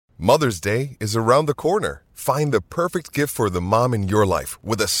Mother's Day is around the corner. Find the perfect gift for the mom in your life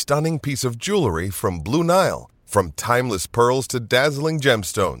with a stunning piece of jewelry from Blue Nile. From timeless pearls to dazzling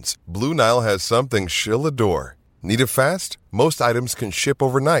gemstones, Blue Nile has something she'll adore. Need it fast? Most items can ship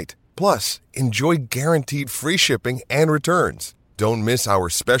overnight. Plus, enjoy guaranteed free shipping and returns. Don't miss our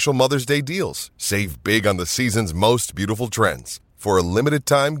special Mother's Day deals. Save big on the season's most beautiful trends. For a limited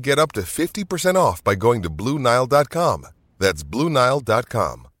time, get up to 50% off by going to BlueNile.com. That's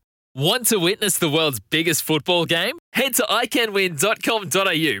BlueNile.com. Want to witness the world's biggest football game? Head to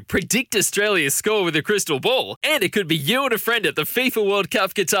iCanWin.com.au, predict Australia's score with a crystal ball, and it could be you and a friend at the FIFA World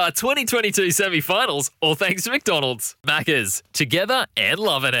Cup Qatar 2022 semi-finals, all thanks to McDonald's. Maccas, together and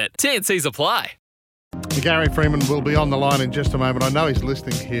loving it. TNCs apply. Gary Freeman will be on the line in just a moment. I know he's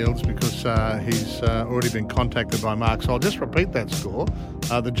listening, Heels, because he's already been contacted by Mark. So I'll just repeat that score.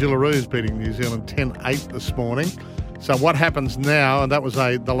 The Jillaroos beating New Zealand 10-8 this morning. So what happens now, and that was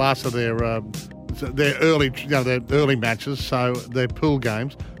the last of their early matches, so their pool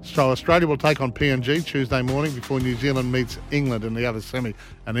games. So Australia will take on PNG Tuesday morning before New Zealand meets England in the other semi,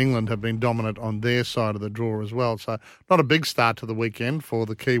 and England have been dominant on their side of the draw as well. So not a big start to the weekend for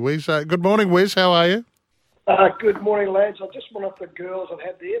the Kiwis. Good morning, Wiz. How are you? Good morning, lads. I just went off the girls and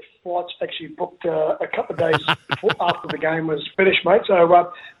had their flights actually booked a couple of days after the game was finished, mate.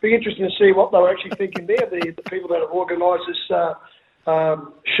 So be interesting to see what they were actually thinking there, the people that have organised this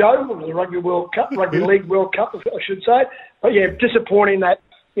show, the Rugby League World Cup, I should say. But yeah, disappointing that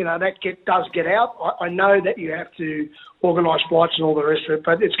does get out. I know that you have to organise flights and all the rest of it,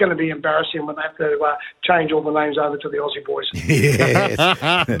 but it's going to be embarrassing when they have to change all the names over to the Aussie boys. Yes.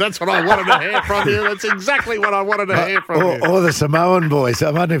 That's what I wanted to hear from you. That's exactly what I wanted to hear from you. Or the Samoan boys.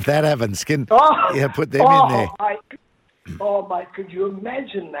 I wonder if that happens. Put them in there. Mate, could you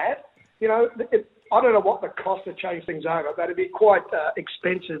imagine that? I don't know what the cost to change things over, but it'd be quite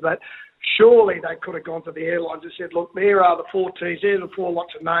expensive. But surely they could have gone to the airlines and said, look, there are the 4 teams, there are the 4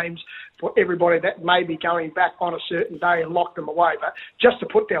 lots of names for everybody that may be going back on a certain day and lock them away. But just to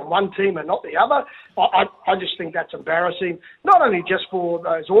put down one team and not the other, I just think that's embarrassing, not only just for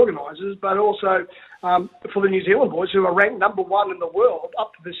those organisers, but also for the New Zealand boys who are ranked number 1 in the world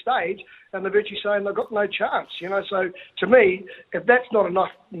up to this stage, and they're virtually saying they've got no chance. So to me, if that's not enough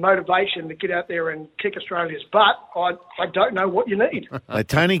motivation to get out there and kick Australia's butt, I don't know what you need.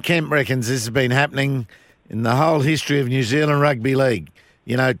 Tony Kemp reckons this has been happening in the whole history of New Zealand Rugby League.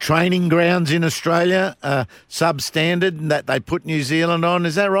 Training grounds in Australia are substandard that they put New Zealand on.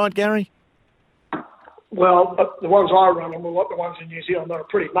 Is that right, Gary? Well, the ones I run on were like the ones in New Zealand that are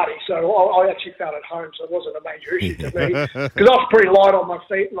pretty muddy, so I actually felt at home, so it wasn't a major issue to me. Because I was pretty light on my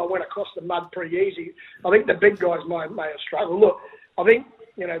feet and I went across the mud pretty easy. I think the big guys may have struggled. Look, I think,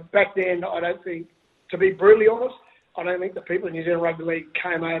 back then, I don't think, to be brutally honest, I don't think the people in New Zealand Rugby League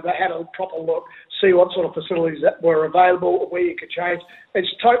came over, had a proper look, see what sort of facilities that were available, where you could change. It's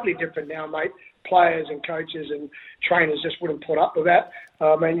totally different now, mate. Players and coaches and trainers just wouldn't put up with that.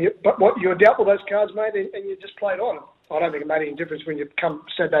 But you dealt with those cards, mate, and you just played on. I don't think it made any difference when you come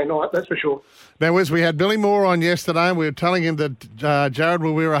Saturday night, that's for sure. Now, Wes, we had Billy Moore on yesterday, and we were telling him that Jared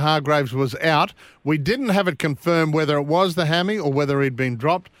Waweera-Hargreaves was out. We didn't have it confirmed whether it was the hammy or whether he'd been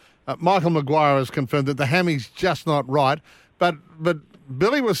dropped. Michael Maguire has confirmed that the hammy's just not right. But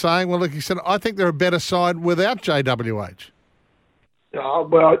Billy was saying, well, look, he said, I think they're a better side without JWH.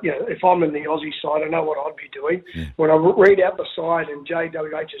 If I'm in the Aussie side, I know what I'd be doing. Yeah. When I read out the side and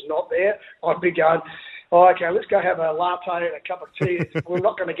JWH is not there, I'd be going, okay, let's go have a latte and a cup of tea. We're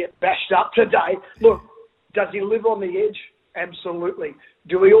not going to get bashed up today. Look, does he live on the edge? Absolutely.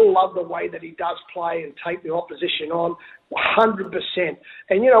 Do we all love the way that he does play and take the opposition on? 100%.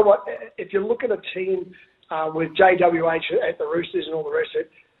 And you know what? If you look at a team with JWH at the Roosters and all the rest of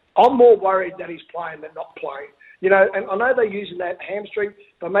it, I'm more worried that he's playing than not playing. And I know they're using that hamstring,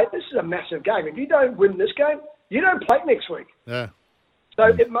 but, mate, this is a massive game. If you don't win this game, you don't play next week. Yeah. So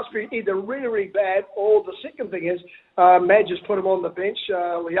it must be either really, really bad, or the second thing is Madge has put him on the bench.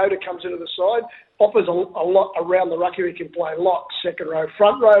 Leota comes into the side, offers a lot around the ruck. He can play lock, second row,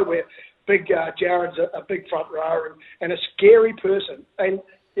 front row, where big Jared's a big front row and a scary person. And,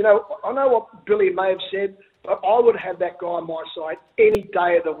 I know what Billy may have said, but I would have that guy on my side any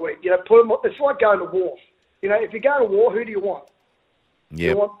day of the week. Put him. It's like going to war. If you're going to war, who do you want? Yep.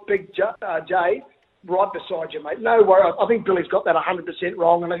 You want Big Jay right beside you, mate. No worry. I think Billy's got that 100%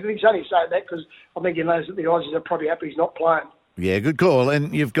 wrong, and I think he's only saying that because I think he knows that the Aussies are probably happy he's not playing. Yeah, good call.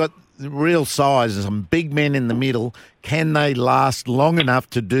 And you've got real size and some big men in the middle. Can they last long enough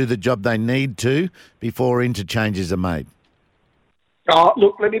to do the job they need to before interchanges are made?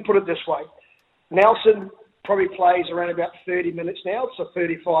 Look, let me put it this way. Nelson probably plays around about 30 minutes now, so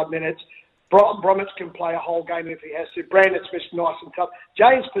 35 minutes. Bromwich can play a whole game if he has to. Brandon Smith's nice and tough.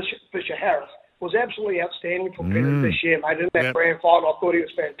 James Fisher-Harris was absolutely outstanding for Penrith this year, mate. In that grand final, I thought he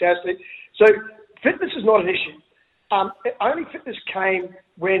was fantastic. So fitness is not an issue. Only fitness came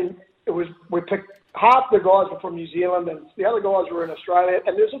when we picked half the guys were from New Zealand and the other guys were in Australia,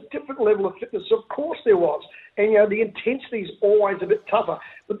 and there's a different level of fitness. Of course there was. And, the intensity is always a bit tougher.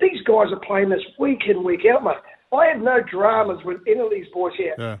 But these guys are playing this week in, week out, mate. I have no dramas with any of these boys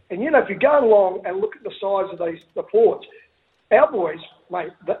here. Yeah. And, if you go along and look at the size of the forwards, our boys,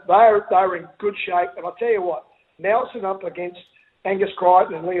 mate, they're in good shape. And I'll tell you what, Nelson up against Angus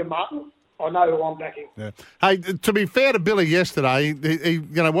Crichton and Liam Martin, I know who I'm backing. Yeah. Hey, to be fair to Billy yesterday, he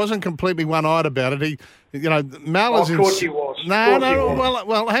wasn't completely one-eyed about it. Mal is... Of course he was. No.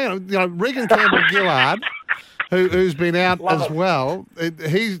 Well, hang on. Regan Campbell-Gillard, who's been out well,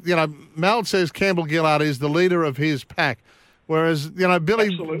 Mal says Campbell-Gillard is the leader of his pack. Whereas,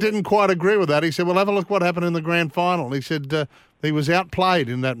 Billy didn't quite agree with that. He said, well, have a look what happened in the grand final. He said he was outplayed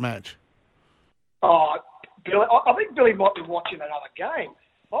in that match. Oh, Billy, I think Billy might be watching another game.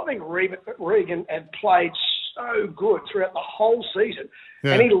 I think Regan had played so good throughout the whole season,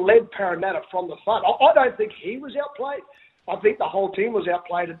 and he led Parramatta from the front. I don't think he was outplayed. I think the whole team was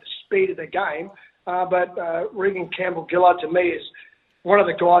outplayed at the speed of the game. But Regan Campbell-Gillard, to me, is one of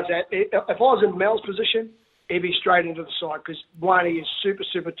the guys that, if I was in Mel's position, he'd be straight into the side because, one, he is super,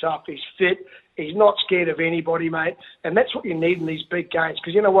 super tough. He's fit. He's not scared of anybody, mate. And that's what you need in these big games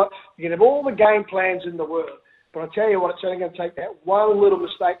because, you know what? You can have all the game plans in the world. But I tell you what, it's only going to take that one little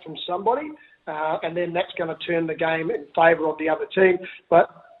mistake from somebody, and then that's going to turn the game in favour of the other team. But,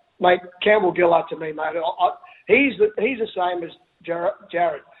 mate, Campbell-Gillard to me, mate, he's the same as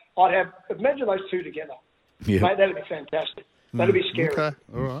Jared. Imagine those two together. Yeah. Mate, that'd be fantastic. That'd be scary. Okay,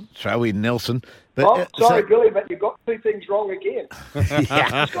 all right. Throw in Nelson. But, sorry, Billy, but you've got two things wrong again.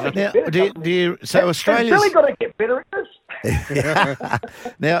 Now, Australia's... Billy got to get better at this.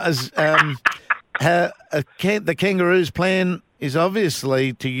 Now, as... the Kangaroos' plan is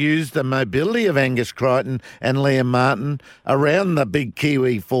obviously to use the mobility of Angus Crichton and Liam Martin around the big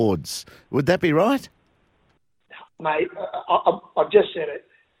Kiwi forwards. Would that be right? Mate, I've just said it.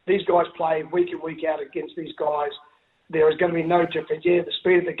 These guys play week in, week out against these guys. There is going to be no difference. Yeah, the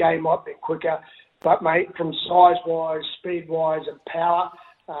speed of the game might be quicker, but, mate, from size-wise, speed-wise and power,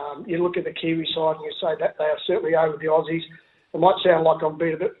 you look at the Kiwi side and you say that they are certainly over the Aussies. It might sound like I'm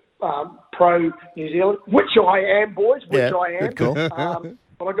being a bit pro-New Zealand, which I am, boys, I am. Good call.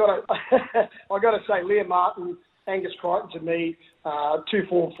 But I got to say, Liam Martin, Angus Crichton to me, two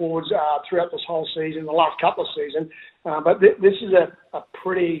forwards throughout this whole season, the last couple of seasons. But this is a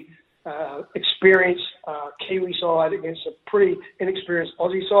pretty experienced Kiwi side against a pretty inexperienced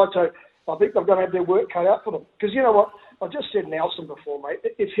Aussie side. So I think they've got to have their work cut out for them. Because you know what? I just said Nelson before, mate.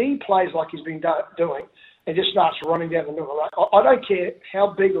 If he plays like he's been doing and just starts running down the middle, I don't care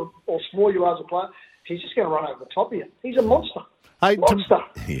how big or small you are as a player, he's just going to run over the top of you. He's a monster. Hey,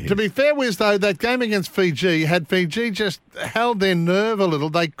 to be fair, Wiz, though, that game against Fiji, had Fiji just held their nerve a little,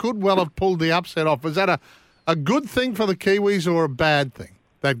 they could well have pulled the upset off. Was that a good thing for the Kiwis or a bad thing,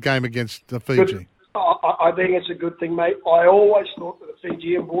 that game against Fiji? I think it's a good thing, mate. I always thought that the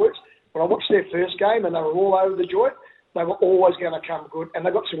Fijian boys, when I watched their first game and they were all over the joint, they were always going to come good. And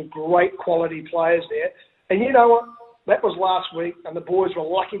they've got some great quality players there. And you know what? That was last week, and the boys were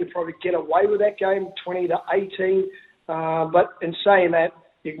lucky to probably get away with that game, 20-18. But in saying that,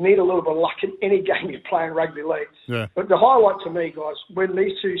 you need a little bit of luck in any game you play in rugby league. Yeah. But the highlight to me, guys, when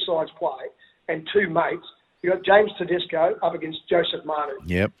these two sides play and two mates, you got James Tedesco up against Joseph Manu.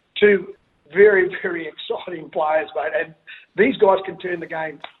 Yep. Two very, very exciting players, mate. And these guys can turn the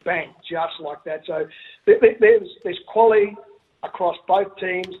game, bang, just like that. So there's quality across both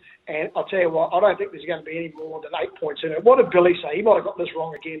teams. And I'll tell you what, I don't think there's going to be any more than 8 points in it. What did Billy say? He might have got this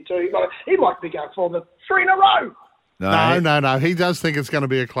wrong again too. He might be going for the 3 in a row. No. He does think it's going to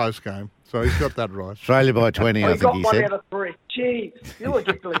be a close game. So he's got that right. Australia by 20, I think he said. He got 1 out of 3. Gee, you want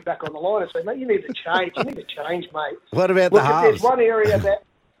to get Billy back on the line and say, mate, you need to change. You need to change, mate. What about the halves? There's one area that...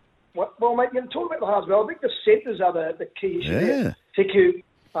 Well, mate, you can talk about the halves, but I think the centres are the key issue there. Tiku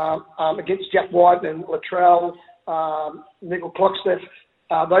against Jack White and Latrell, Nickel Clockstiff.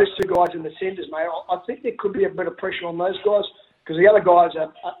 Those two guys in the centres, mate, I think there could be a bit of pressure on those guys because the other guys,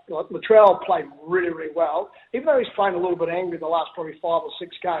 like Latrell played really, really well. Even though he's playing a little bit angry the last probably 5 or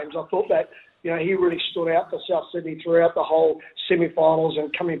 6 games, I thought that he really stood out for South Sydney throughout the whole semi-finals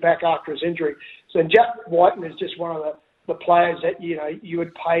and coming back after his injury. So Jack Whiten is just one of the players that, you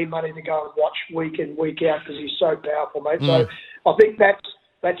would pay money to go and watch week in, week out because he's so powerful, mate. So I think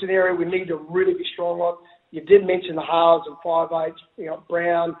that's an area we need to really be strong on. You did mention the halves and 5'8",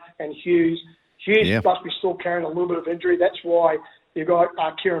 Brown and Hughes. Hughes must be still carrying a little bit of injury. That's why you've got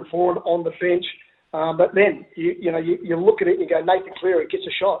Kieran Ford on the bench. But then, you look at it and you go, Nathan Cleary gets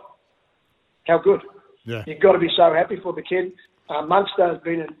a shot. How good. Yeah. You've got to be so happy for the kid. Munster has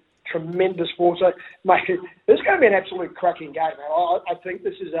been a tremendous force. So, mate, this is going to be an absolute cracking game. I think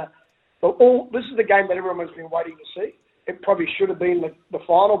this is the game that everyone's been waiting to see. It probably should have been the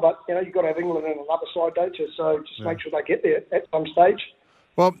final, but, you've got to have England on another side, don't you? So just make sure they get there at some stage.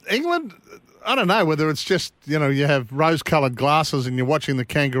 Well, England, I don't know whether it's just, you have rose-coloured glasses and you're watching the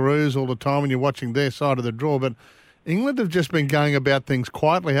Kangaroos all the time and you're watching their side of the draw, but England have just been going about things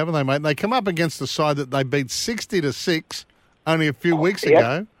quietly, haven't they, mate? And they come up against the side that they beat 60-6 only a few weeks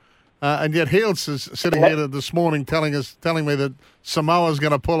ago, and yet Heels is sitting here this morning telling me that Samoa's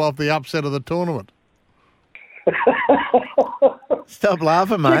going to pull off the upset of the tournament. Stop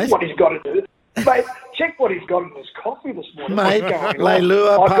laughing, mate. Check what he's got to do. Mate, check what he's got in his coffee this morning. Mate,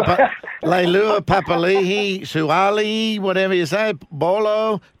 Leilua Papali'i, Suali, whatever you say,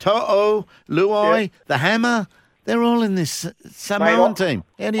 Bolo, To'o, Luai, the Hammer, they're all in this Samoan team.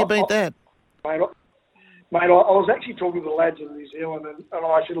 How do you beat that? Mate, I was actually talking to the lads in New Zealand and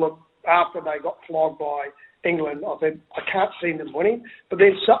I said, look, after they got flogged by England, I said, I can't see them winning. But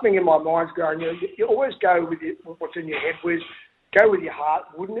then something in my mind's going, you always go with what's in your head, Wiz. Go with your heart.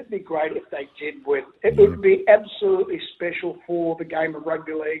 Wouldn't it be great if they did win? It would be absolutely special for the game of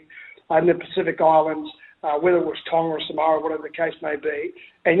rugby league in the Pacific Islands, whether it was Tonga or Samoa, whatever the case may be.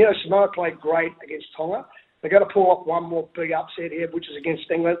 And, Samoa played great against Tonga. They've got to pull off one more big upset here, which is against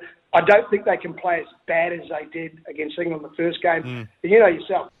England. I don't think they can play as bad as they did against England the first game. And you know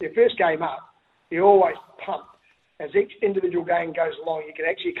yourself, your first game up, you always pump. As each individual game goes along, you can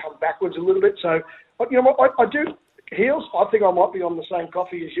actually come backwards a little bit. So, you know what, I do... Heels, I think I might be on the same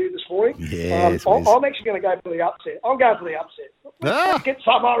coffee as you this morning. Yes, I'm actually going to go for the upset. I'm going for the upset. Let's get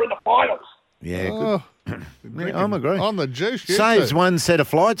Samoa in the finals. Yeah, good. Yeah, I'm agreeing. On the juice, Saves one set of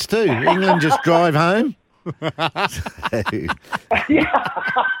flights too. England just drive home. Yeah.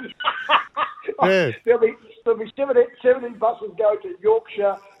 There'll be 70 buses go to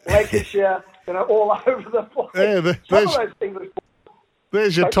Yorkshire, Lancashire, all over the place. Yeah, Some of those English.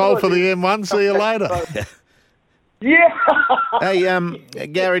 There's your toll for the M1. See you later. Yeah. Hey,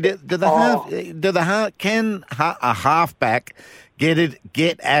 Gary, can a halfback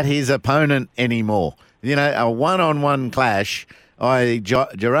get at his opponent anymore? A one-on-one clash.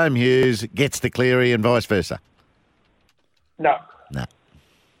 Jerome Hughes gets to Cleary and vice versa. No.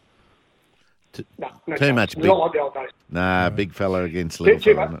 Too much. Not like the old days. Nah, big fella against little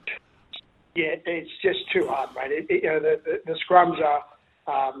Too fella. much. Yeah, it's just too hard, mate. The scrums are.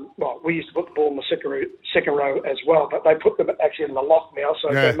 We used to put the ball in the second row as well, but they put them actually in the lock now,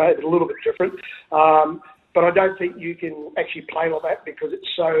 so they made it a little bit different. But I don't think you can actually play like that because it's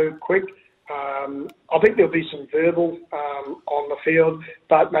so quick. I think there'll be some verbal on the field,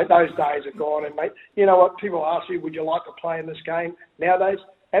 but, mate, those days are gone. And, mate, you know what? People ask you, would you like to play in this game nowadays?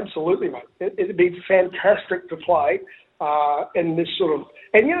 Absolutely, mate. It'd be fantastic to play in this sort of...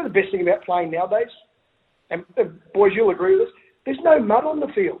 And the best thing about playing nowadays, and boys, you'll agree with this, there's no mud on the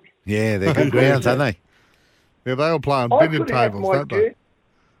field. Yeah, they're good grounds, aren't they? Yeah, they all play on billiard tables, don't they?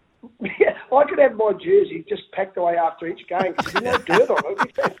 Yeah, I could have my jersey just packed away after each game because there's no dirt on it. It'd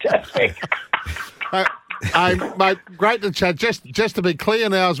be fantastic. Mate, great to chat. Just to be clear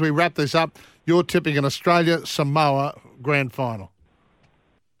now as we wrap this up, you're tipping an Australia-Samoa grand final.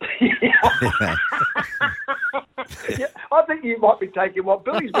 Yeah, I think you might be taking what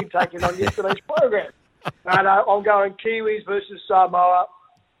Billy's been taking on yesterday's program. No, I'm going Kiwis versus Samoa.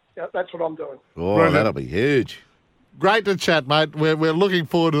 Yeah, that's what I'm doing. Oh, Brilliant. That'll be huge. Great to chat, mate. We're looking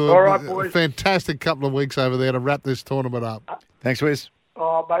forward to a fantastic couple of weeks over there to wrap this tournament up. Thanks, Wes.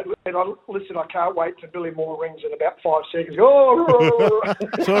 Oh, mate, listen, I can't wait till Billy Moore rings in about 5 seconds. Oh,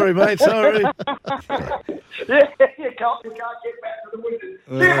 sorry, mate, sorry. Yeah, you can't get back to the winners.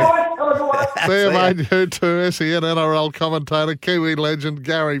 See you, boys. Have a good one. See you, mate. You too, SEN NRL commentator, Kiwi legend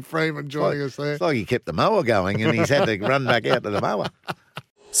Gary Freeman joining us there. It's like he kept the mower going and he's had to run back out to the mower.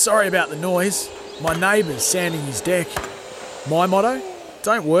 Sorry about the noise. My neighbour's sanding his deck. My motto?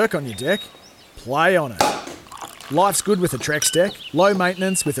 Don't work on your deck. Play on it. Life's good with a Trex deck. Low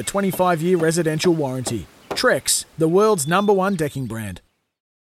maintenance with a 25-year residential warranty. Trex, the world's #1 decking brand.